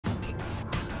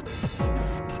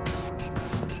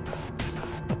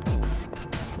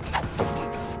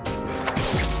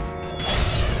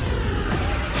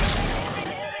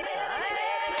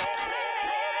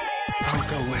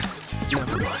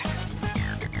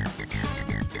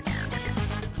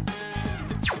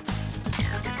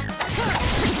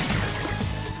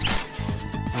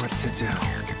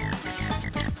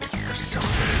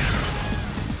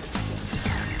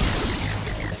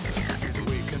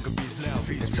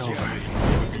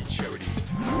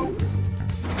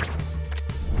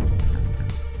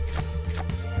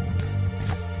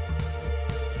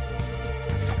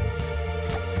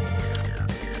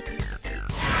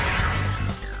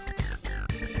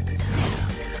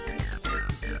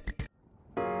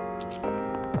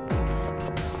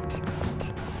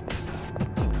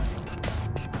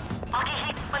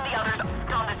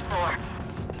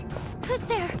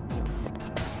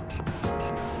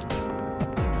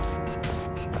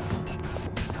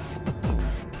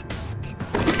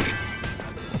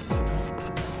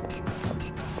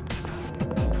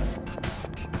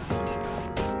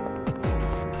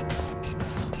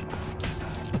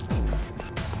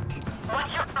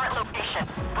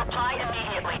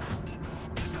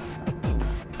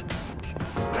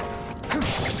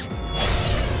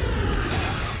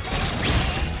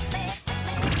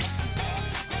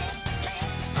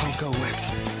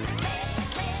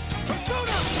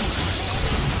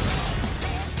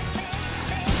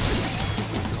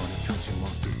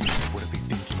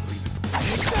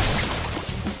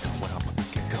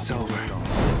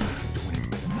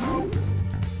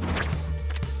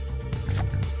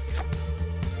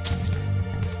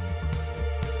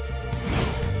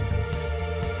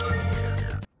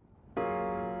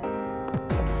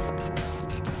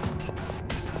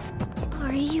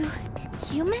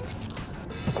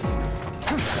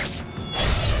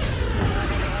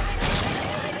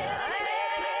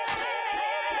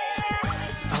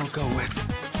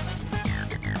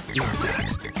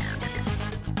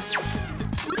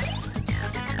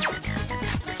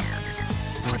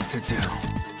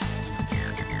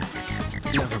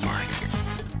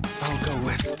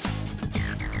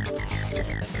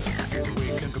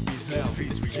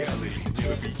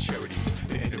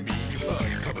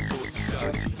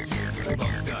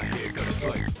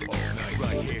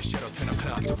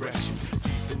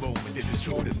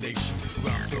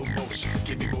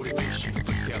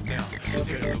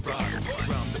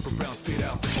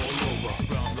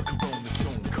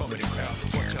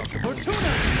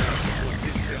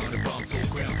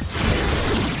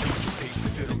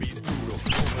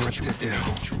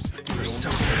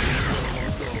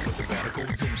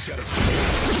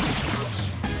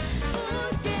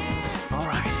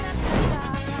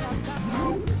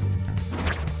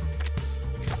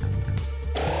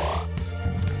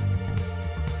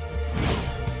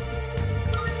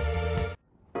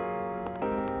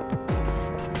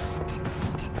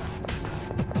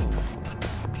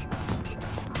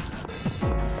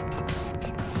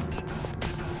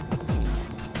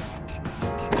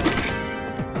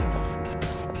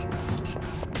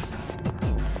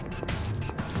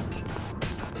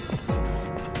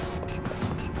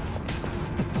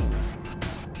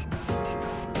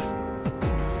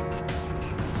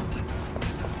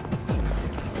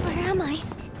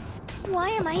Why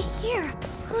am I here?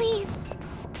 Please,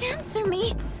 answer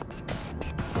me.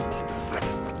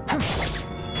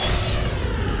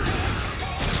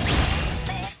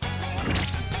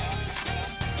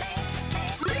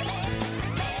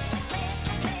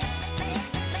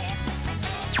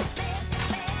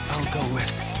 I'll go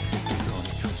with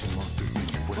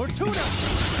Fortuna!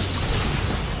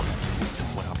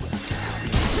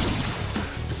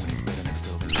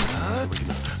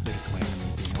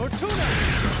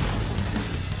 Fortuna!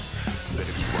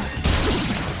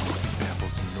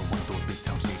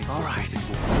 All right.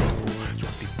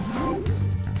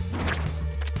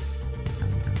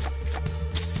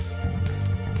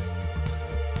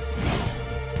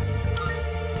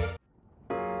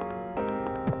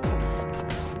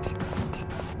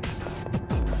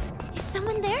 Is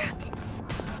someone there?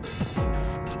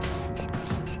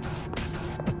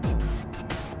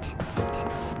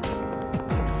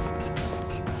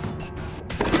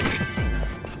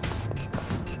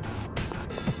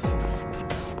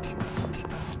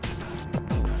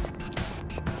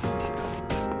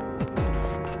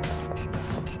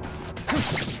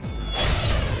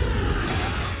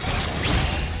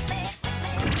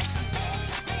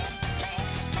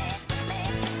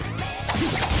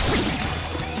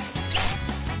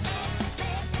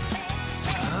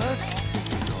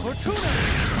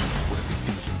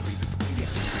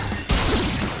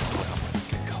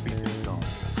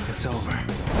 It's over.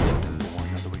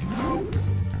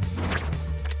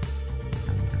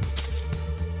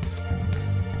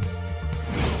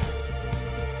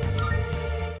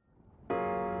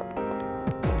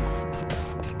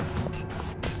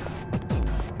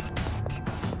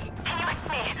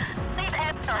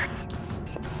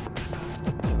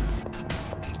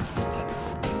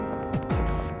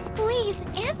 Please,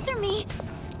 answer me.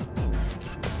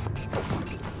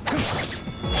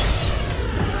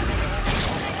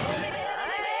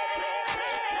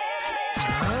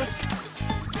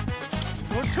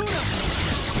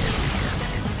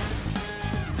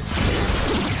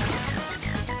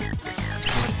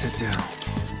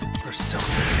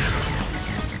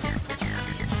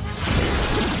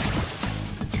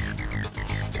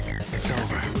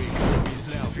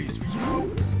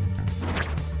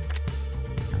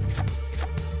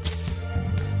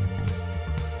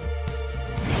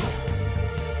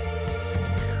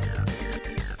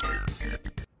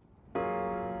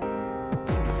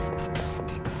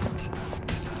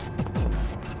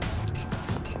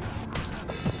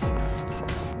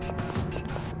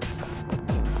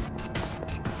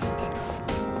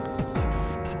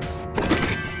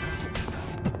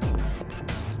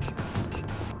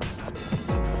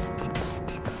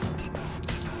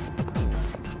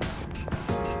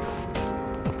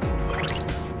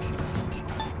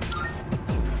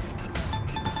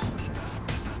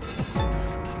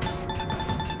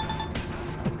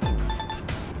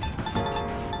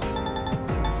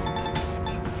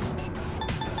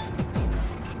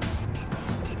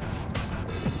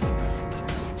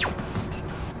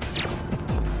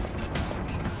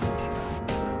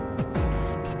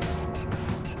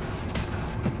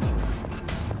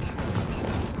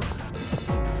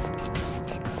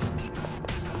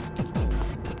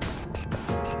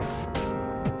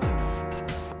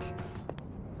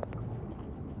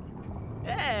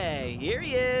 here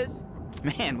he is.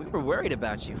 Man, we were worried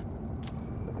about you.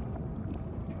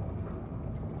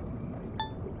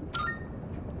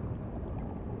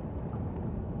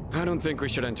 I don't think we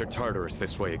should enter Tartarus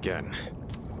this way again.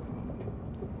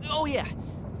 Oh yeah,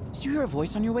 did you hear a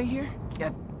voice on your way here?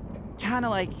 Yeah, kinda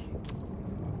like...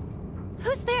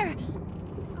 Who's there?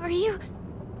 Are you...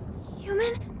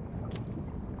 human?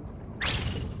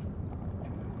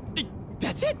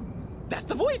 That's it! That's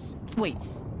the voice! Wait,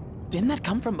 didn't that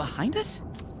come from behind us?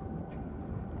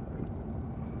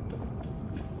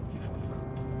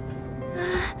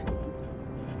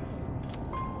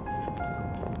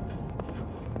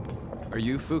 Are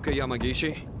you Fuka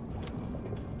Yamagishi?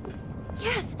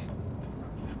 Yes.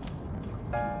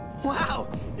 Wow,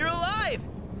 you're alive!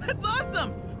 That's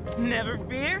awesome! Never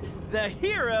fear, the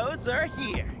heroes are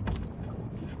here!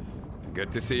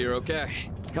 Good to see you're okay.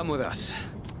 Come with us.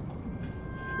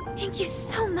 Thank you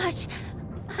so much.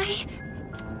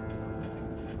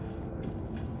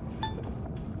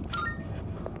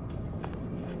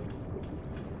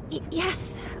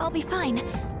 Yes, I'll be fine.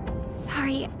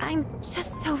 Sorry, I'm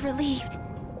just so relieved.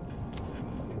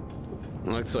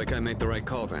 Looks like I made the right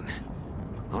call then.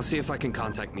 I'll see if I can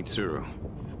contact Mitsuru.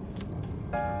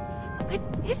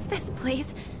 What is this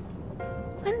place?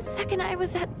 One second I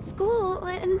was at school,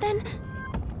 and then...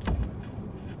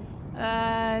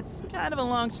 It's kind of a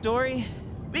long story.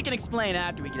 We can explain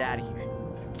after we get out of here.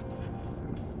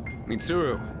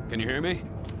 Mitsuru, can you hear me?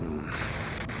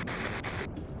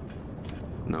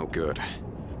 No good.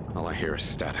 All I hear is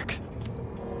static.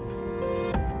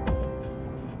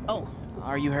 Oh,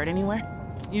 are you hurt anywhere?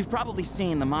 You've probably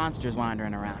seen the monsters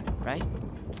wandering around, right?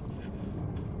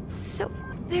 So,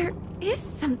 there is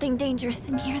something dangerous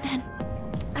in here then.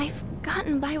 I've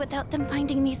gotten by without them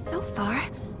finding me so far.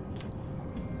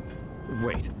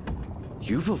 Wait,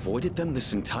 you've avoided them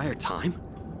this entire time?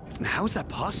 How is that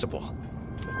possible?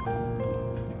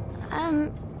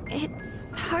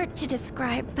 It's hard to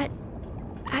describe, but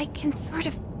I can sort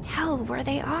of tell where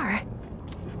they are.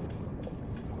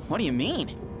 What do you mean?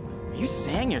 Are you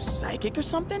saying you're psychic or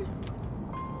something?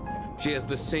 She has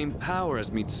the same power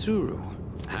as Mitsuru.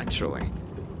 Actually,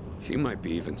 she might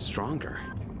be even stronger.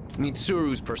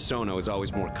 Mitsuru's persona is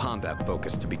always more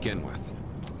combat-focused to begin with.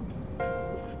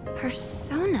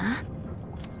 Persona?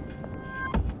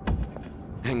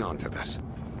 Hang on to this.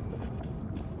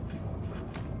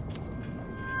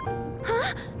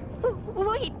 Huh?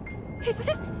 Wait, is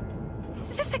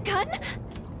this a gun?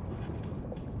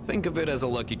 Think of it as a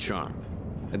lucky charm.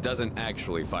 It doesn't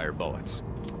actually fire bullets.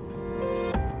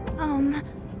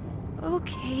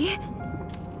 Okay.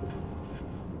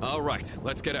 All right,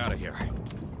 let's get out of here.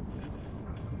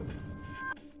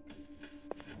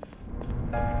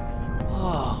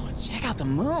 Whoa, check out the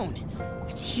moon.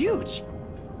 It's huge.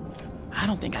 I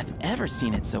don't think I've ever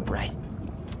seen it so bright.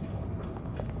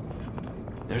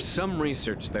 There's some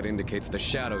research that indicates the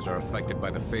shadows are affected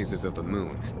by the phases of the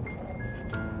moon.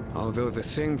 Although the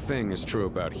same thing is true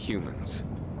about humans.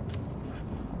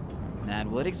 That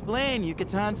would explain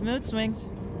Yucatan's mood swings.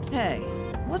 Hey,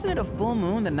 wasn't it a full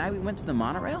moon the night we went to the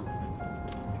monorail?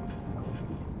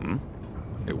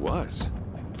 It was.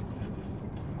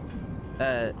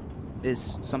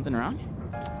 Is something wrong?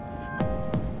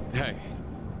 Hey,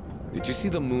 did you see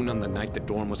the moon on the night the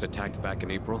dorm was attacked back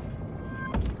in April?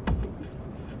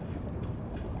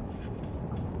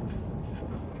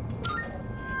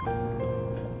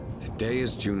 Today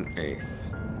is June 8th.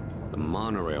 The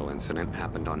monorail incident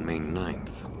happened on May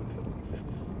 9th.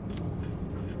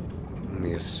 And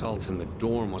the assault in the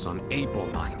dorm was on April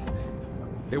 9th.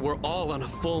 They were all on a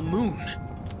full moon.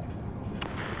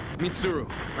 Mitsuru,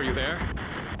 are you there?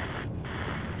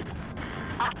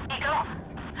 Eagle,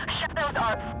 shut those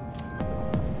orbs.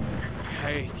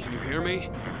 Hey, can you hear me?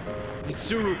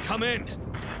 Mitsuru, come in!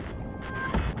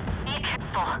 Be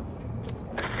careful.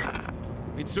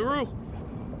 Mitsuru?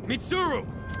 Mitsuru!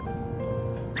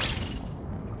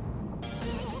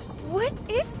 What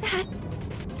is that?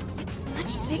 It's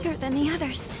much bigger than the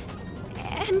others.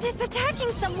 And it's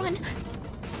attacking someone!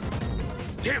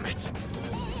 Damn it!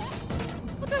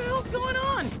 What the hell's going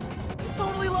on? I'm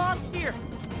totally lost here.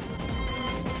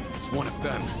 It's one of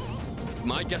them. If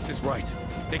my guess is right,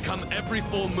 they come every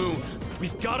full moon.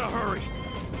 We've gotta hurry!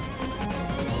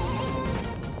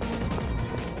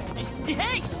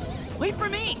 Hey! Wait for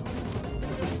me!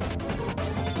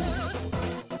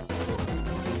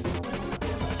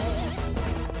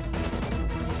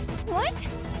 What?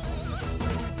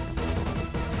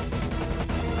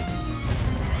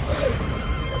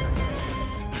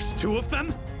 There's two of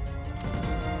them?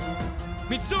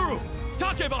 Mitsuru!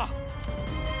 Takeba!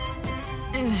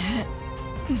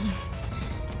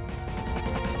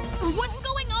 What's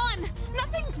going on?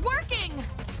 Nothing's working!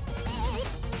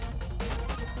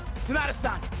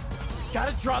 Sonata-san,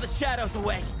 gotta draw the shadows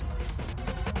away.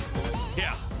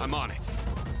 Yeah, I'm on it.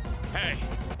 Hey,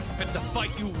 if it's a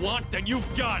fight you want, then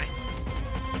you've got it!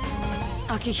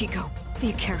 Akihiko,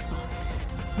 be careful.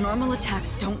 Normal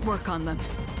attacks don't work on them.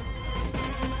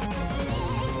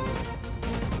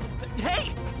 Hey!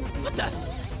 What the?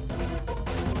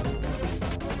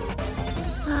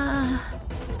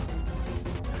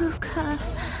 Uka...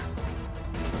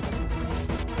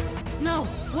 No!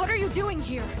 What are you doing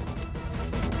here?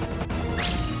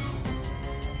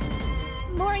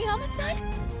 Moriyama-san?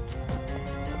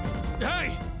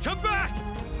 Hey, come back!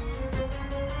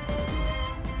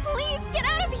 Please, get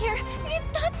out of here!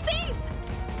 It's not safe!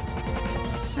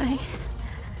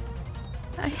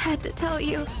 I had to tell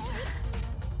you.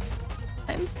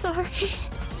 I'm sorry.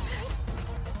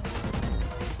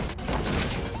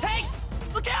 Hey!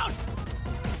 Look out!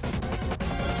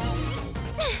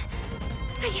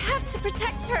 I have to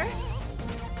protect her.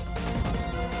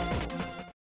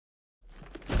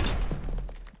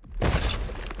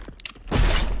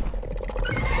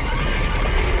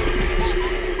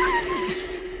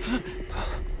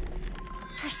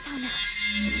 Persona.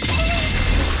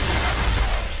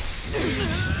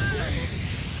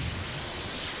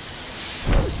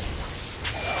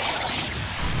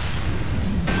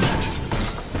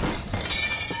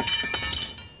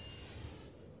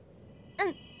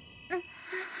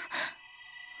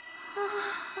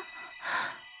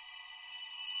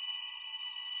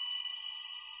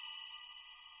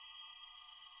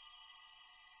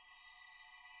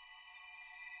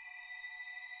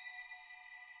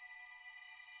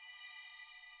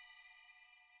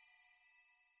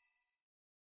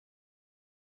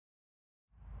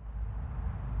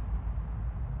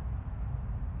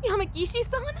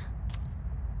 Yamagishi-san?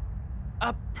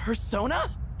 A persona?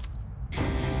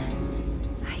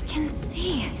 I can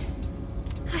see.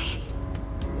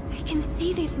 I can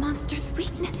see these monsters'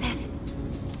 weaknesses.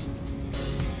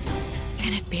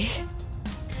 Can it be?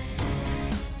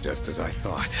 Just as I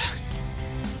thought.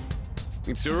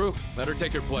 Mitsuru, let her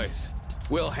take her place.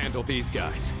 We'll handle these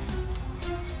guys.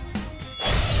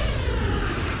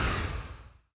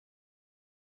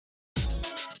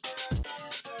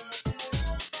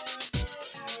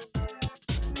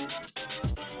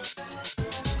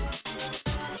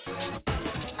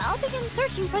 I'll begin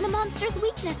searching for the monster's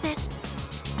weaknesses.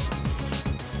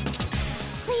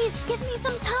 Please, give me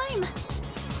some time.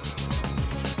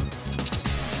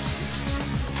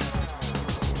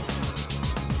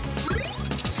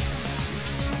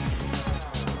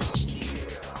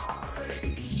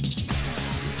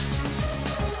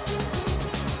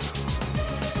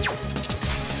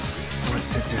 What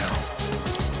to do?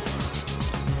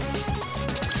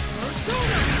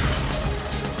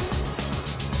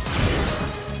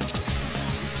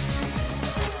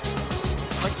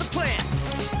 What's the plan?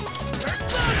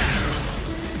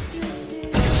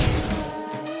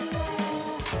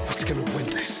 What's gonna win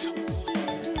this?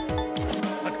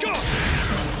 Let's go!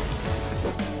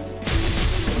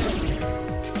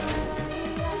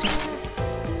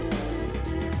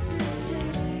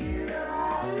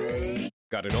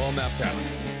 Got it all mapped out.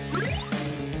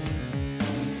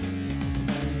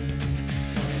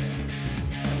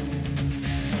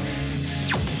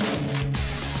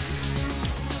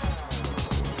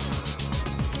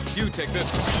 You take this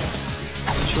one.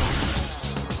 Sure.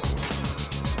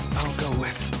 I'll go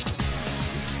with.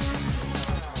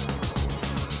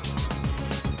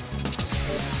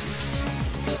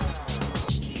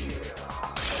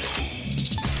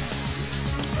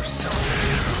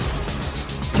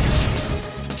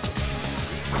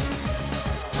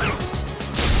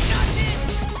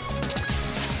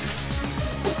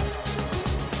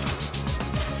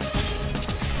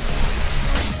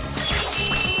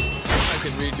 I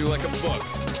can read you like a book.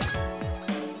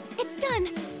 It's done.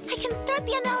 I can start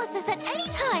the analysis at any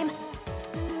time.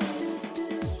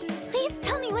 Please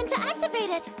tell me when to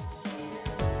activate it.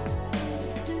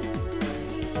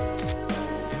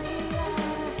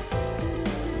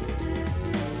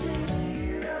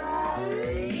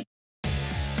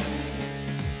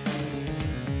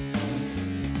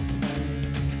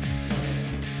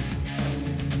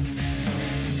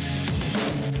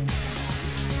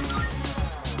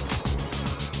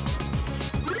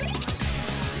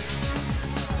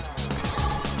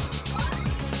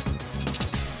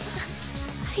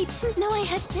 I didn't know I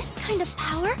had this kind of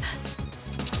power.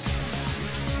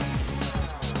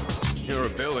 Your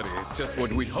ability is just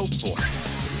what we'd hoped for.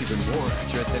 It's even more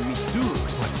accurate than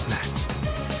Mitsuru's. What's next?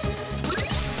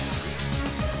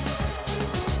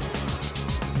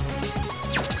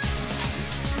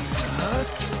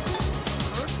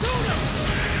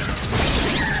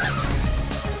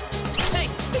 Hey,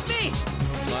 pick me!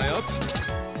 Am I up?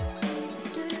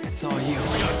 It's all you.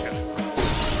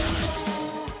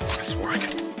 Nice work.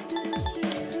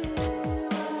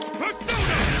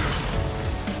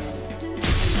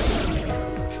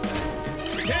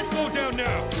 Can't slow down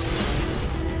now!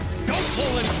 Don't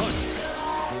pull any punches!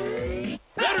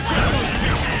 Let her go!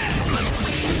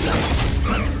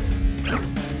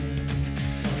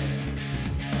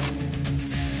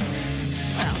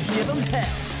 I'll give 'em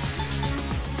hell.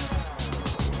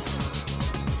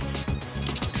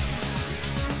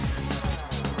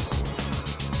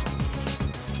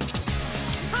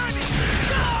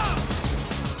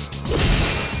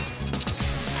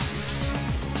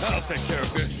 I'll take care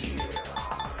of this.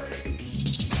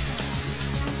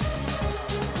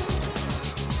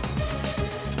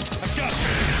 I got this.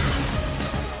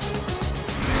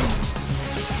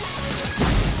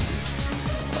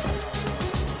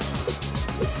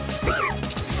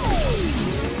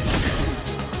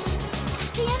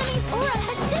 The enemy's aura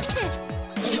has shifted!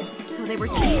 So they were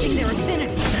changing their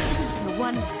affinity. No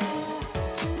wonder.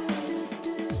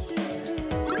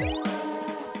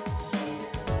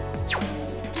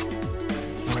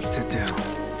 What to do?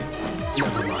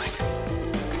 Never mind.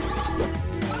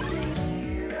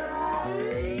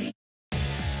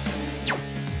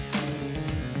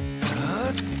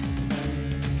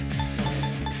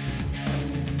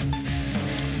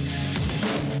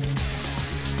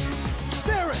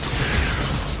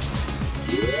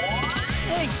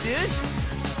 Thanks, dude.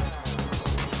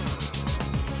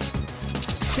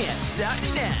 Can't stop me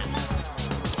now.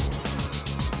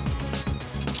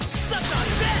 Suck on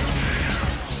that!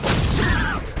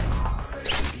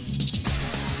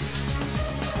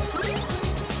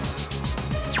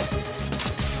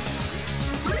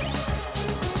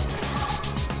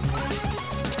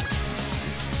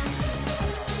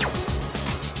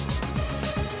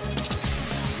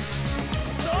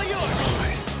 It's all yours.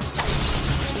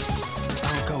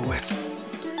 I'll go with.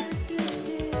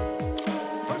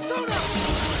 Persona!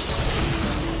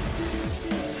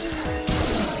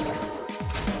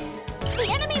 The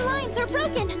enemy lines are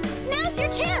broken! Now's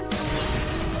your chance!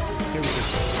 Here we go.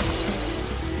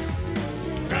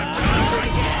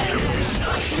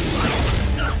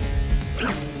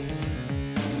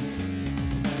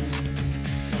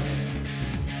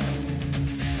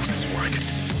 Nice work.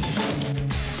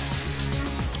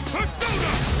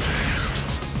 Persona!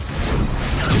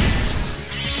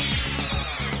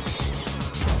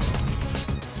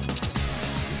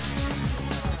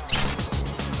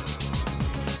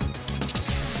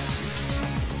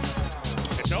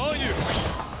 It's all you.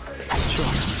 Sure.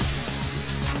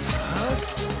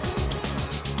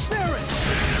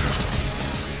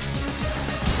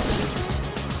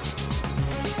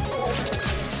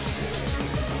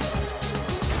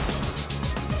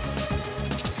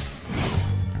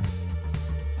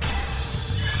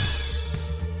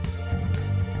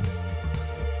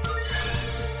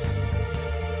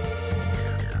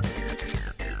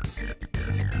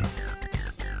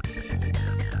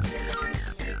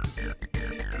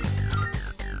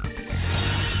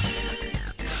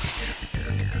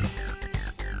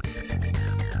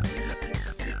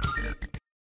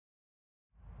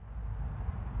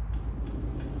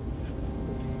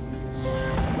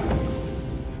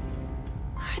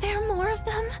 Are there more of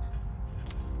them?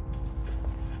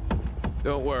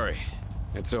 Don't worry.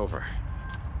 It's over.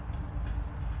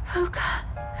 Luca...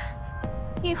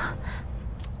 You...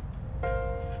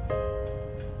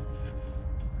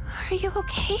 Are you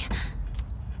okay?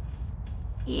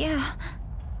 Yeah.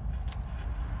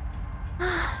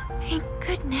 Thank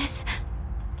goodness.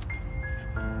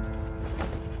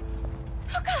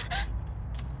 Luca!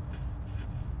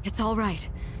 It's all right.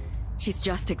 She's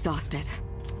just exhausted.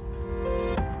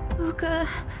 Luca...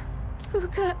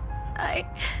 Luca...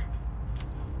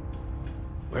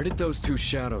 Where did those two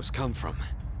shadows come from?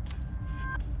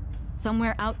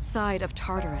 Somewhere outside of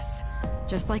Tartarus.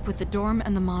 Just like with the dorm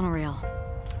and the monorail.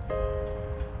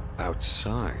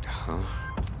 Outside, huh?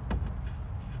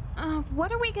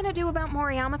 What are we gonna do about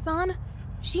Moriyama-san?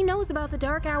 She knows about the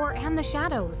Dark Hour and the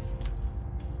shadows.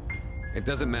 It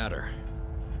doesn't matter.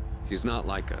 She's not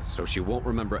like us, so she won't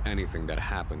remember anything that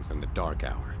happens in the Dark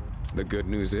Hour. The good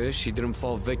news is she didn't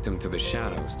fall victim to the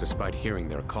shadows despite hearing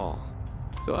their call.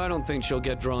 So I don't think she'll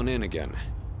get drawn in again.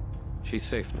 She's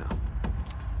safe now.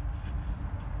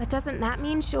 But doesn't that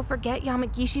mean she'll forget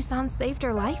Yamagishi-san saved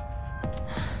her life?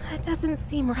 That doesn't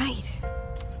seem right.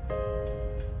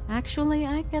 Actually,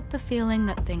 I get the feeling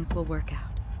that things will work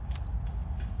out.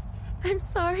 I'm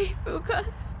sorry, Fuka.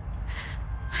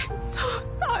 I'm so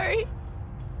sorry.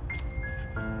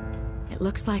 It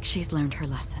looks like she's learned her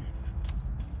lesson.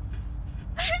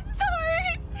 I'm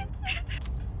sorry!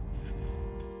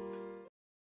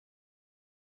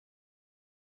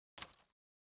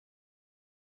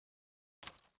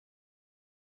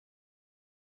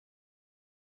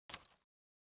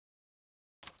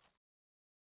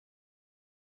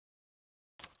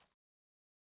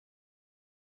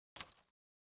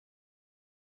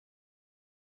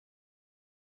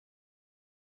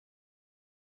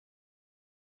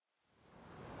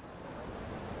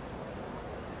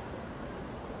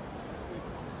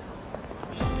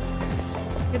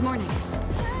 Good morning.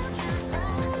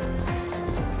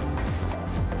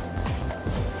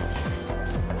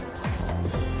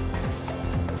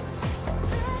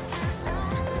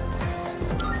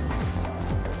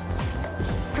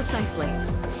 Precisely.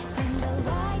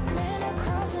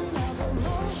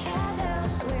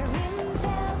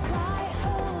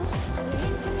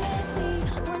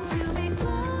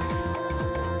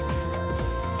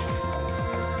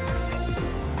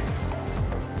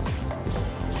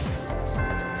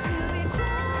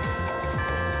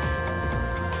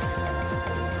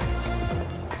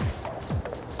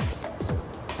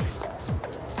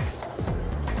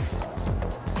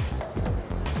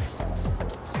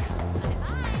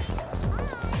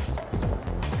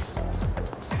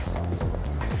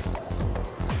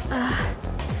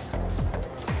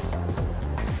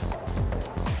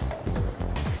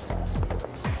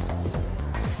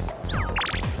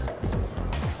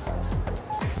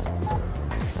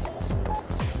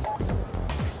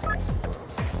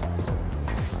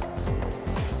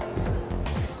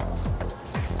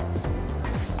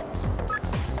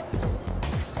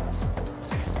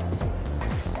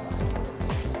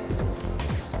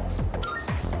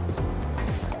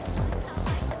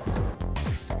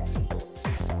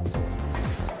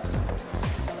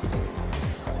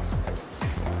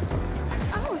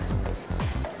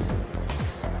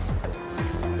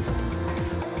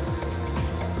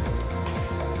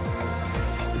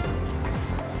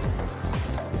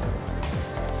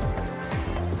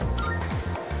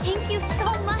 Thank you so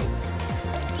much!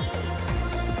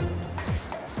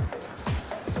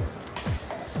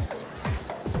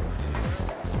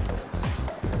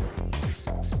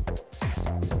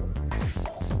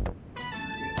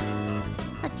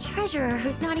 A treasurer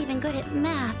who's not even good at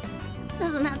math.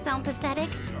 Doesn't that sound pathetic?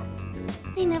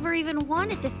 I never even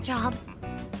wanted this job.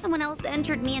 Someone else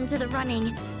entered me into the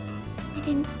running. I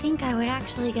didn't think I would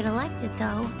actually get elected,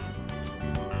 though.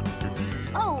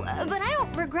 Oh, but I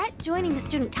don't regret joining the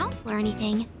student council or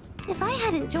anything. If I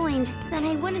hadn't joined, then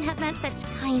I wouldn't have met such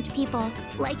kind people,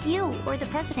 like you or the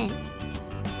president.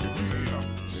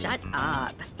 Shut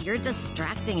up. You're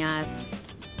distracting us.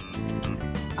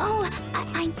 Oh,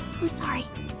 I'm sorry.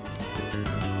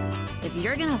 If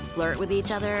you're gonna flirt with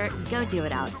each other, go do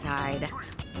it outside.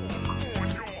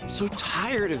 I'm so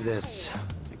tired of this.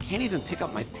 I can't even pick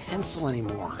up my pencil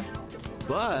anymore.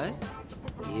 But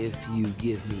if you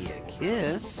give me a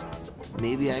kiss,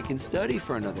 maybe I can study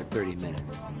for another 30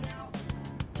 minutes.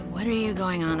 What are you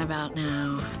going on about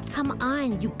now? Come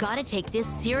on, you gotta take this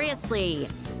seriously.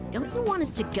 Don't you want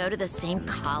us to go to the same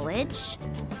college?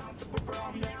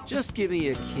 Just give me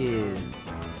a kiss,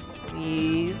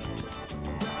 please.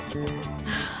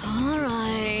 All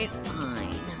right,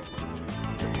 fine.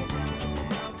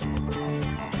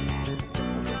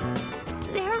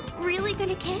 They're really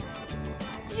gonna kiss?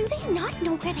 Do they not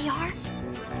know where they are?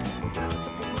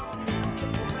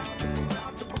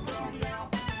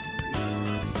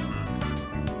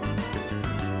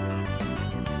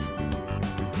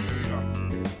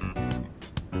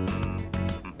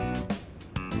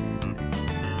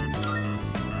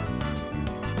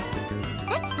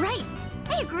 That's right!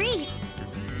 I agree!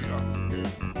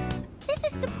 This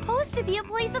is supposed to be a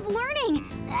place of learning,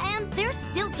 and they're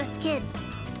still just kids.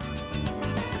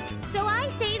 So I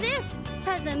say this,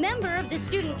 as a member of the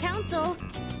student council,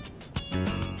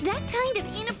 that kind of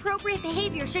inappropriate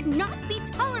behavior should not be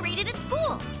tolerated at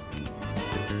school.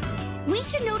 We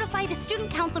should notify the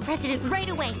student council president right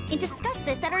away and discuss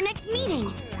this at our next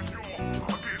meeting.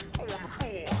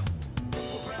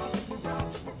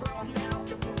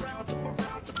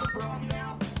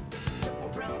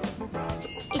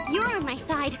 If you're on my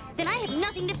side, then I have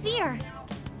nothing to fear.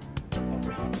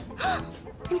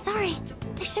 I'm sorry.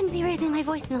 I shouldn't be raising my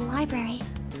voice in the library.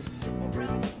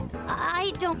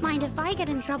 I don't mind if I get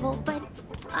in trouble, but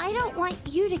I don't want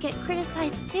you to get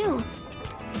criticized too.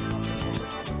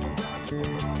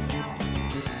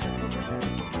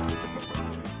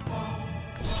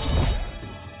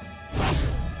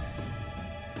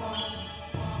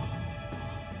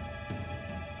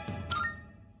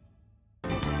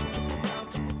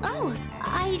 Oh,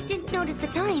 I I didn't notice the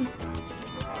time.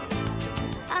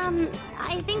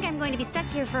 I think I'm going to be stuck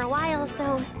here for a while,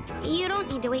 so you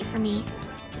don't need to wait for me.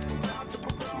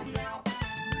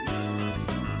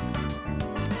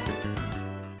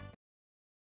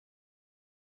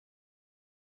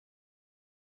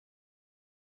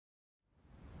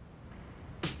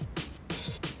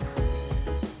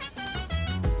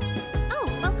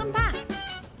 Oh, welcome back.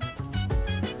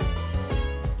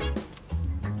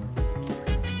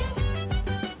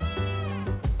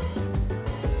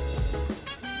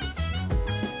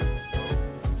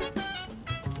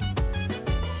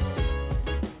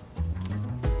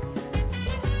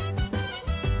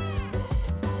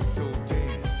 So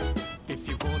dance, if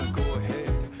you wanna go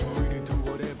ahead. Free to do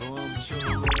whatever, I'm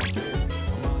chilling on my bed.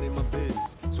 I'm out in my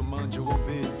biz, so mind your own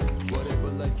biz. Whatever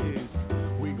like is,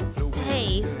 we gon' flow with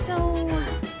Hey, it. so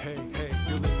Hey,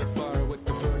 feeling the fire with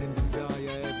the burning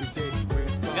desire. Every day we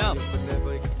inspire, Yeah. but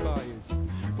never expires.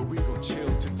 But we gon'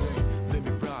 chill today. Let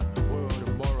me rock the world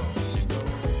tomorrow, you know.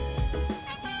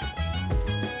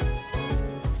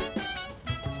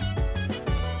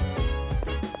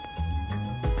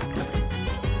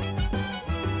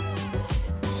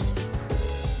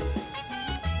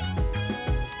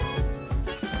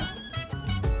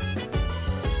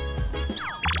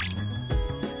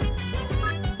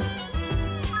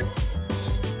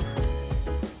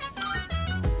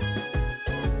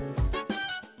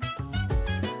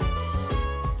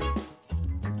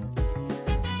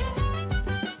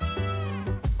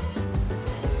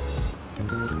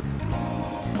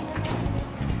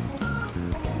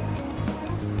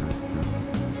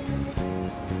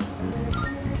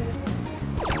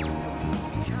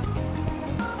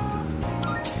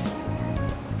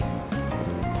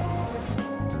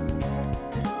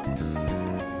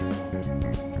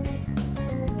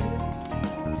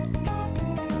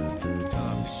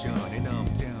 Time to shine and I'm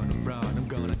down and round. I'm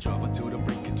gonna travel to the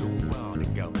break and do round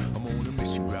and go. I'm on a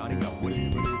mission, riding up. Whatever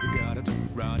it is I gotta do,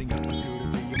 riding up until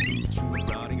the day I meet you,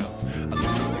 riding up. I look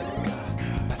at the skies,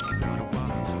 asking out a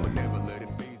while, but never let it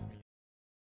faze me.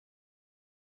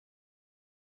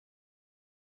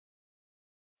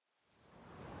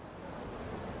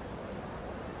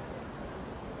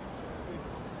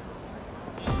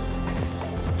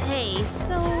 hey,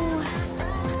 so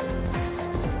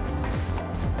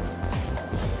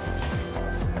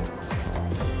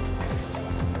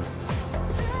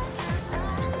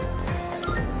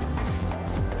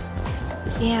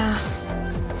yeah.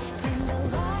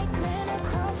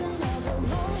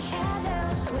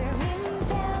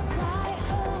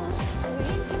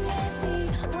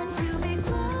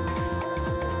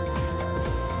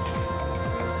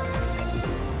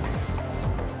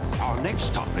 Our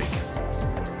next topic.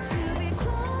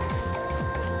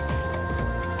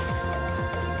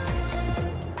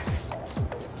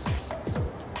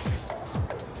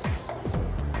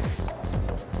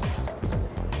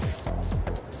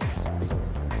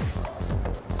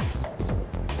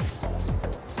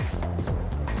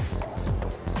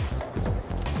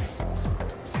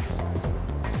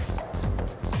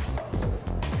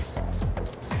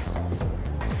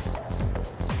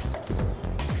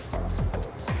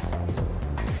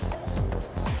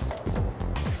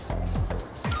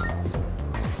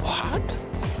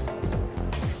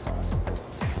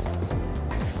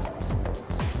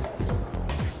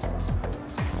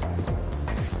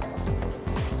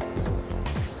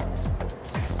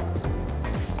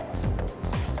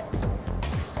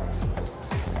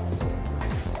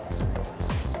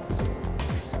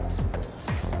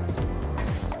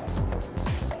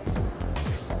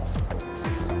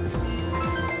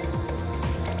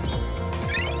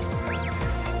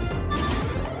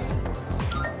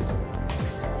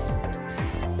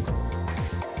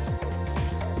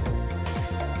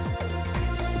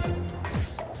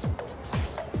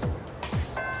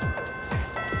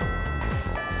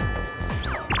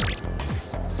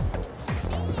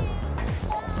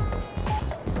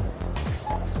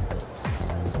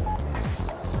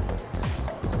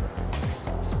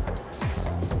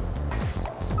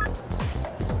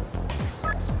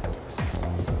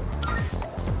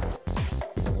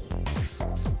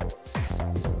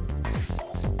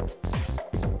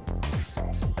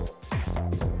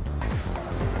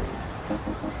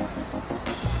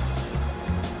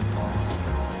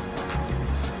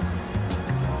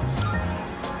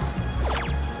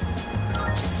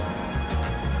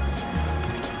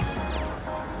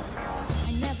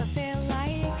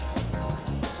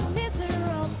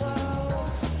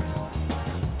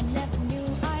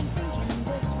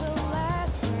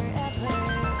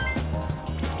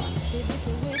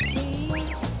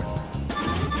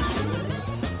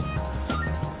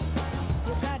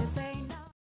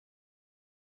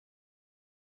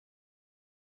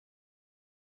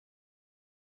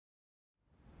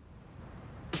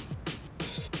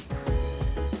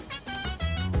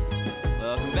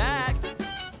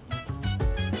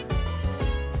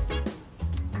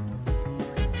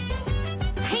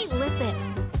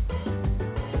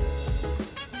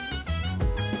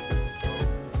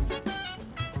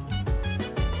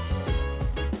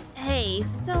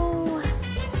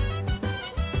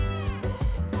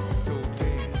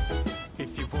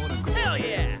 Hell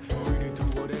yeah! Free to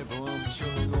do whatever, I'm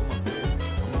chilling on my bed.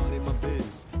 I'm minding my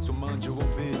biz, so mind your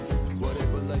own biz.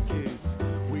 Whatever like is,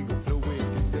 we gon' flow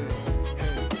with the set.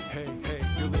 Hey, hey, hey,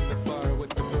 feeling the fire with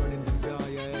the burning desire.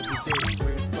 Every day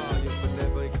we inspire, but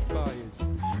never expires.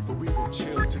 But we gon'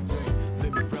 chill today,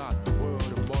 let me rock the world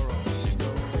tomorrow, you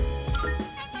know.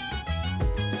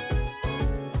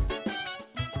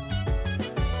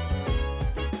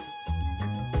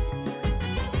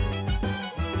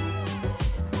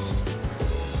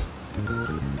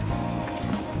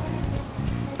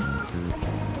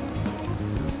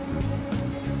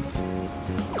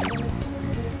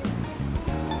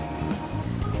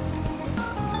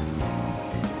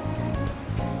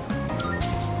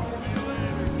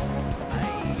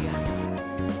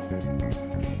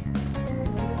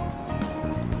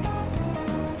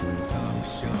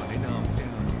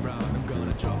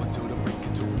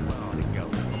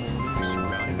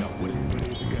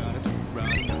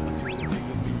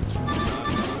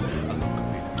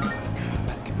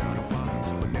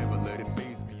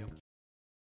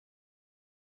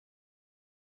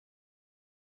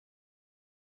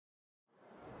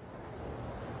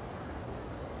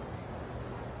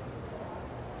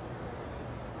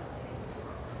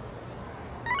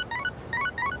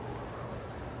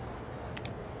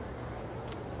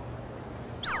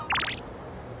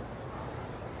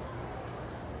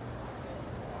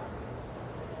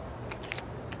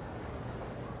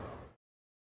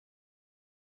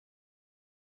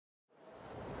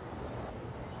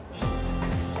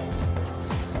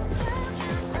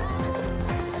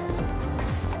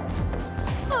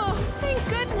 Oh, thank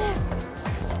goodness!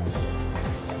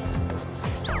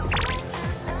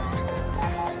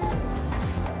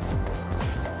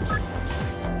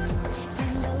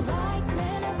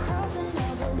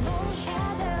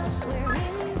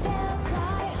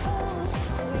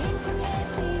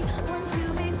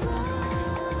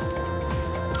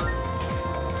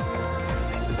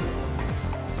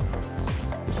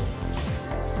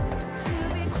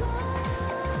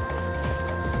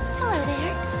 Hello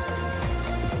there.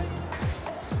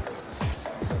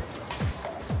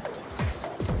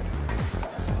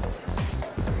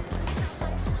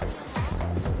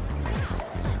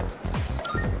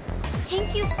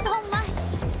 Thank you so much.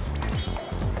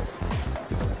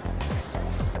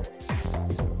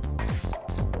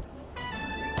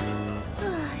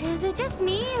 Is it just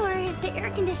me, or is the air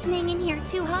conditioning in here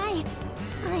too high?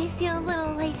 I feel a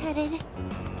little lightheaded.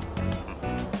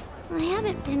 I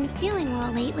haven't been feeling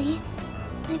well lately.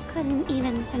 I couldn't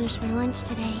even finish my lunch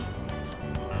today.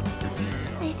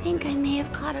 I think I may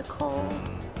have caught a cold.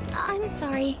 I'm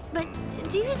sorry, but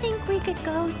do you think we could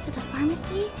go to the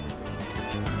pharmacy?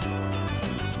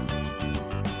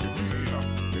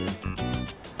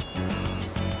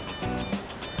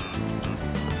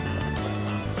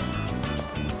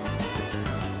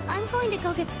 I'm going to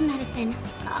go get some medicine.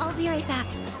 I'll be right back.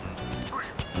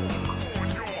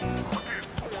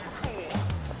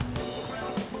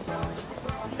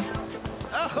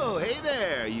 Oh, hey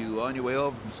there! You on your way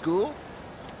home from school?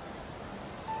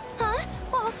 Huh?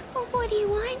 Well, what do you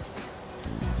want?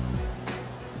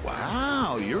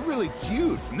 Wow, you're really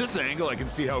cute. From this angle, I can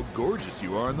see how gorgeous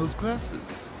you are in those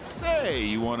glasses. Say,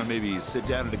 you want to maybe sit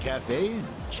down at a cafe and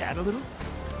chat a little?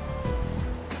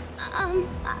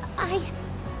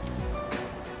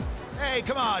 Hey,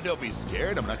 come on, don't be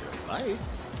scared. I'm not gonna fight.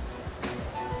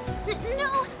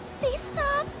 No, please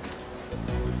stop.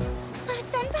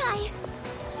 Senpai.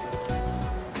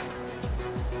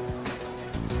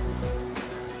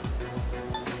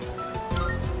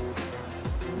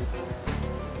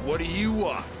 What do you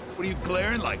want? What are you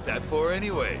glaring like that for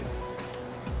anyways?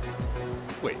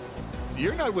 Wait,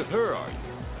 you're not with her, are you?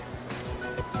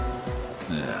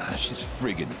 Ah, she's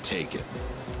friggin' taken.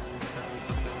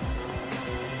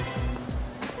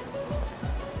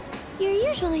 You're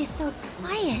usually so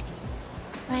quiet.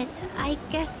 But I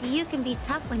guess you can be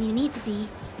tough when you need to be.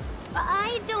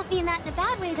 I don't mean that in a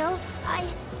bad way, though.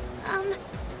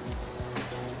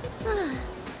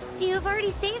 You've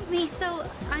already saved me, so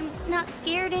I'm not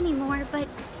scared anymore, but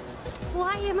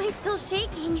why am I still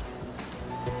shaking?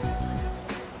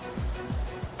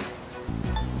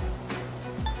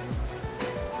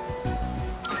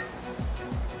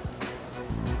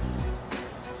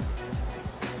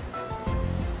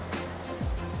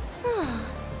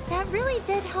 That really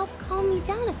did help calm me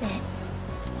down a bit.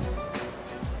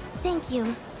 Thank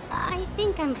you. I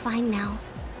think I'm fine now.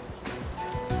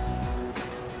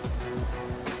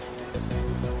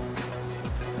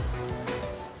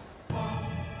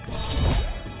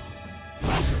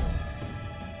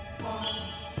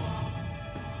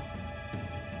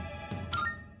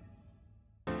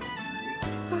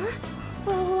 Huh?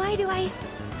 do I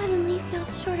suddenly feel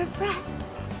short of breath?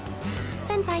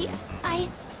 Senpai, I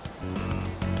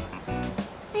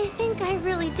think I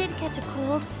really did catch a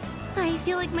cold. I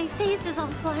feel like my face is all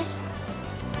flush.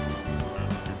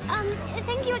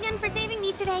 Thank you again for saving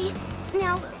me today.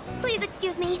 Now, please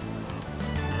excuse me.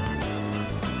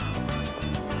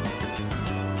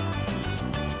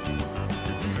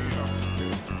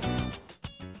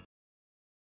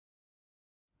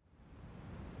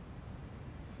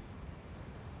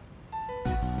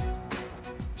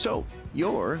 So,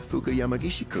 you're Fukuyama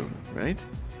Gishi-kun, right?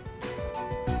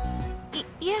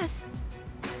 Yes.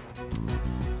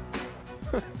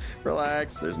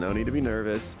 Relax, there's no need to be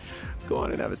nervous. Go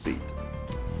on and have a seat.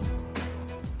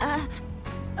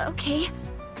 Okay.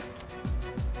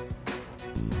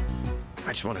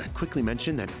 I just want to quickly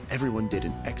mention that everyone did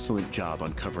an excellent job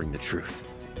uncovering the truth.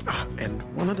 And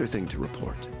one other thing to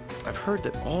report. I've heard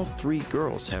that all 3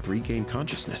 girls have regained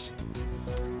consciousness.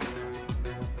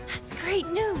 That's great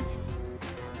news.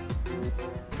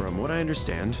 From what I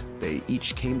understand, they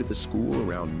each came to the school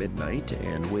around midnight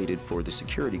and waited for the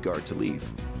security guard to leave.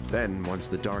 Then, once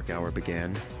the dark hour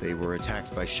began, they were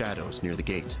attacked by shadows near the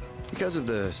gate. Because of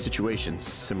the situation's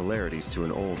similarities to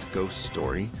an old ghost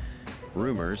story,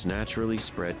 rumors naturally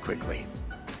spread quickly.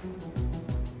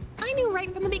 I knew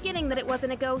right from the beginning that it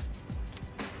wasn't a ghost.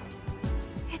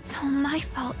 It's all my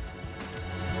fault.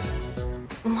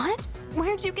 What?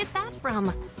 Where'd you get that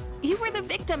from? You were the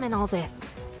victim in all this.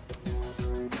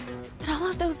 But all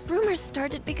of those rumors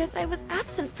started because I was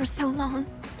absent for so long.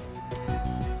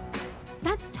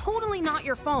 That's totally not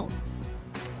your fault.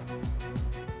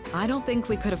 I don't think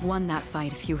we could have won that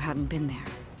fight if you hadn't been there.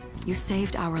 You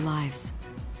saved our lives.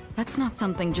 That's not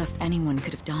something just anyone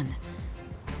could have done.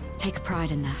 Take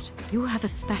pride in that. You have a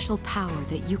special power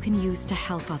that you can use to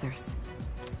help others.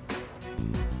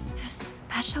 A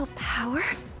special power?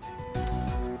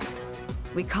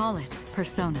 We call it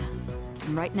Persona.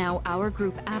 And right now, our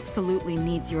group absolutely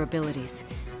needs your abilities.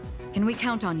 Can we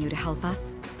count on you to help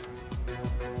us?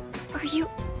 Are you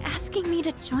asking me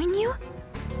to join you?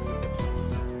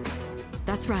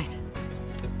 That's right.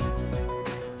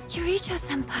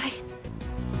 Yuricho-senpai.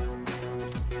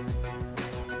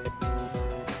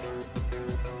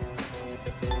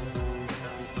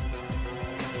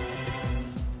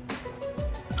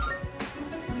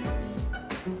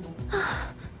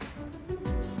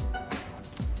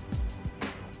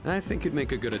 I think you'd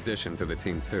make a good addition to the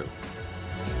team, too.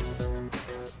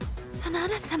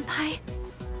 Sanada-senpai.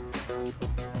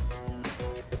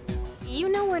 You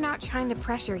know we're not trying to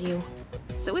pressure you.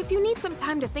 So if you need some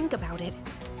time to think about it...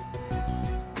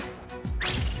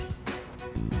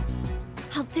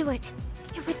 I'll do it.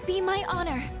 It would be my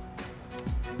honor.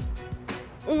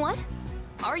 What?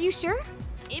 Are you sure?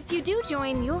 If you do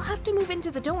join, you'll have to move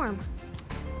into the dorm.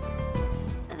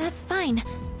 That's fine.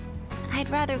 I'd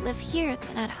rather live here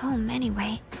than at home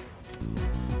anyway.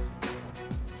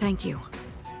 Thank you.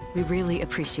 We really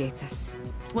appreciate this.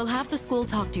 We'll have the school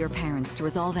talk to your parents to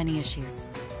resolve any issues.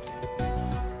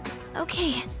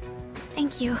 Okay.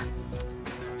 Thank you.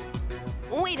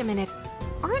 Wait a minute.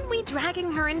 Aren't we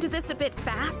dragging her into this a bit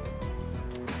fast?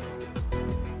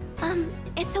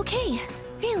 It's okay.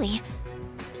 Really.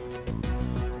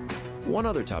 One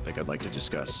other topic I'd like to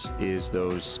discuss is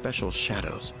those special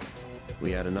shadows.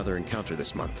 We had another encounter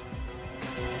this month.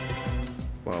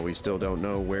 While we still don't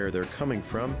know where they're coming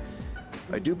from,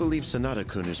 I do believe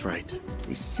Sanada-kun is right.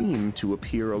 They seem to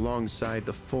appear alongside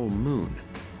the full moon.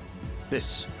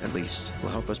 This, at least, will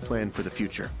help us plan for the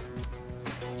future.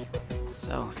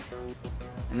 So,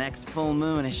 the next full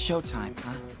moon is showtime,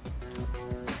 huh?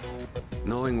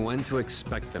 Knowing when to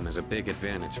expect them is a big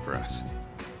advantage for us.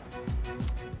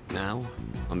 Now,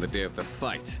 on the day of the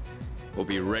fight, we'll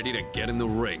be ready to get in the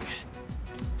ring.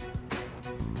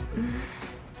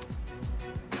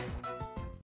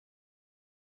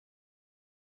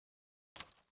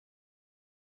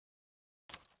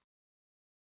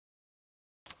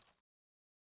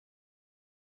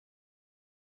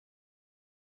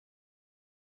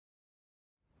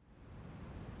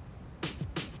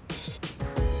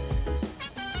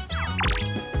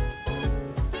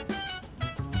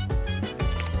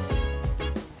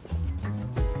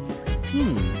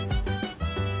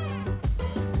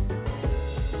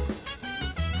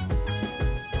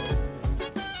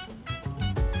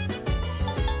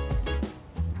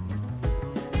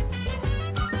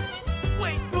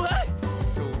 Wait, what?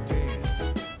 So dance,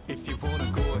 if you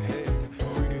wanna go ahead.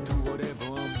 Free to do whatever,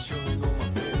 I'm chilling on my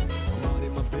bed. I'm out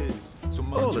in my biz, so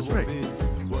mind Oh, that's your own right. biz.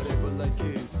 Whatever like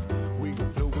is, we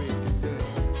gon' flow with the set.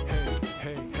 Hey,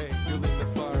 hey, hey, feeling the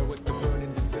fire with the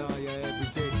burning desire every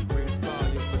day. We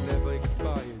inspire, but never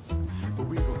expires. But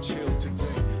we gon' chill.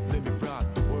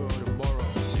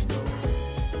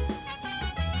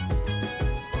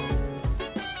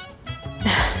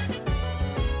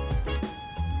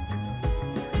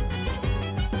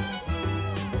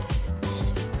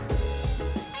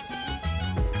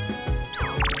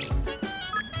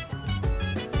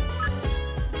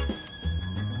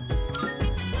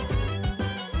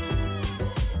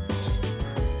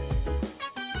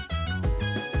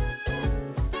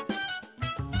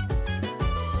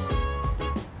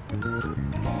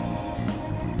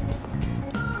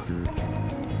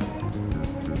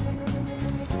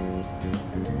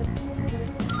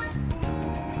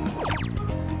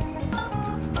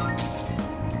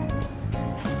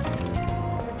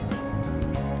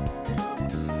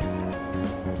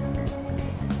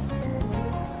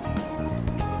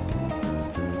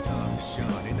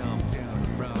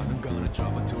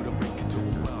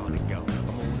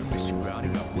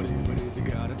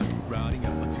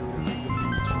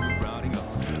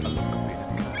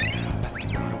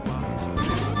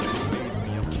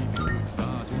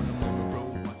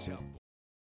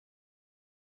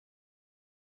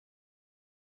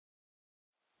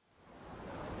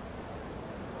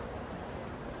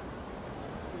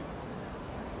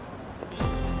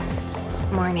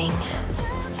 morning.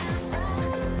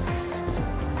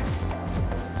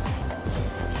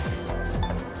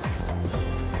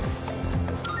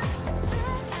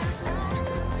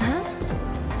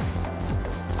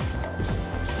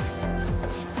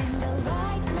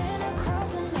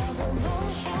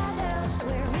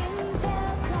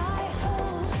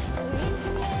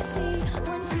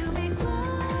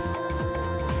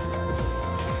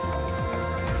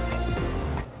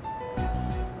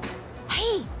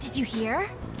 Did you hear?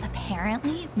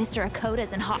 Apparently, Mr.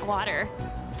 Akoda's in hot water.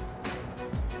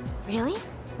 Really?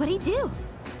 What'd he do?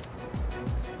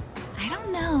 I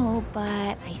don't know, but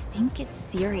I think it's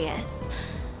serious.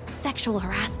 Sexual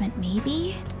harassment,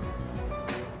 maybe?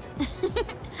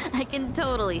 I can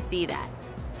totally see that.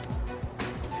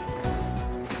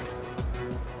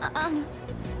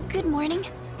 Good morning.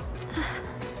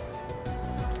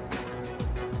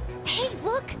 Hey,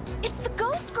 look! It's the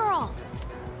ghost girl!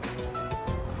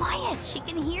 Quiet, she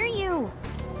can hear you.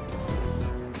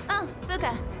 Oh,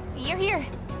 Fuka, you're here.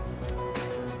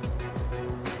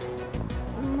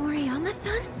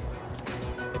 Moriyama-san?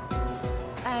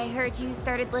 I heard you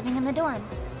started living in the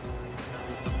dorms.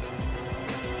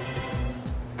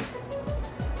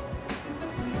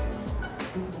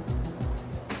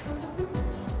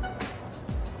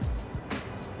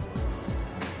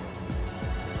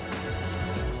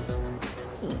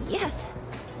 Yes.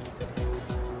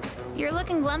 You're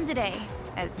looking glum today,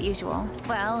 as usual.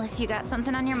 Well, if you got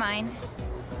something on your mind,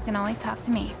 you can always talk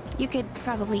to me. You could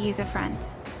probably use a friend,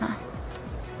 huh?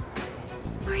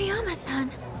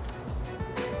 Moriyama-san.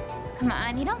 Come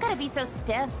on, you don't gotta be so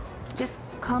stiff. Just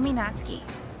call me Natsuki.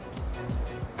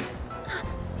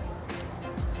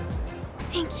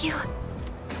 Thank you.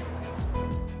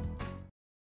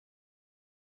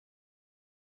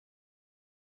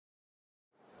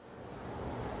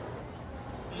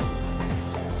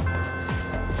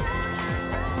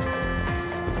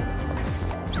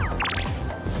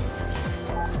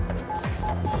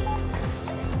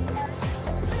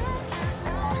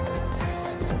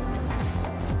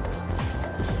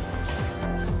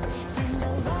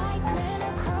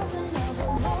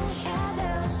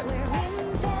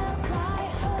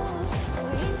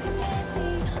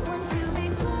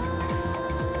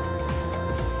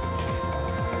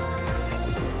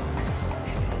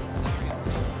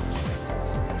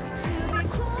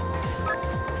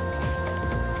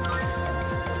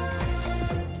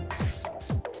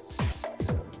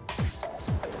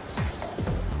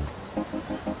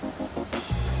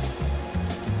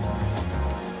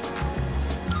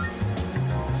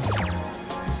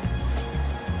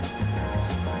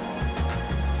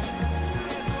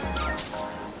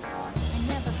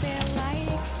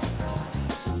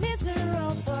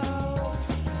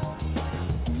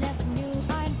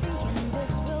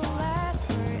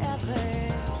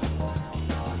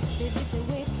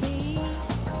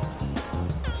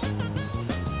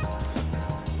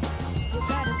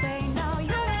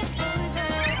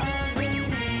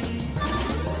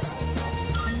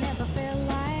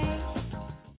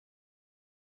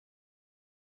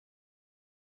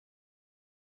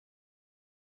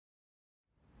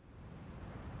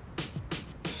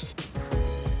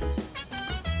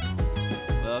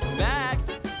 Welcome back.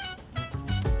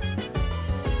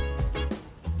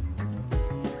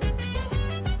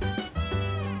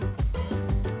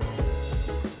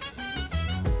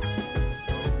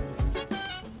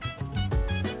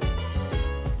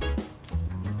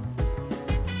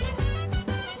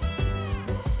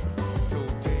 So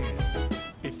dance,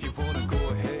 if you wanna go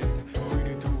ahead. Free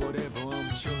to do whatever,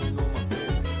 I'm chilling on my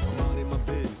bed. I'm out in my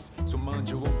biz, so mind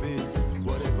your own biz.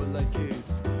 Whatever like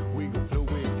is, we gon' flow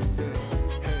with this head.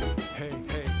 Hey, hey,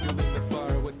 hey, feeling the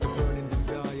fire with the burning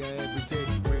desire. Every day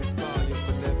we inspire,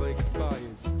 but never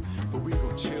expires. But we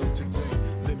gon' chill today,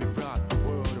 let me rock the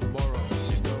world tomorrow,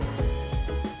 you know.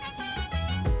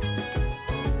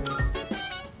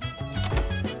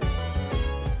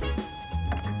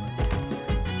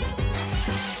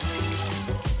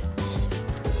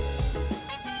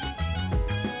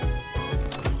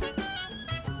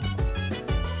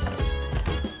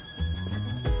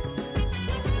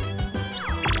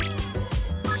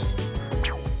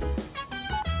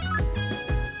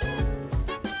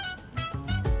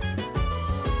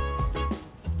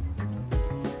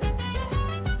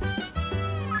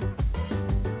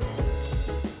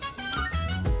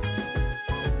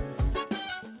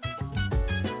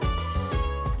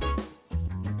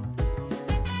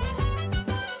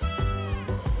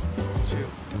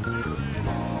 Chill.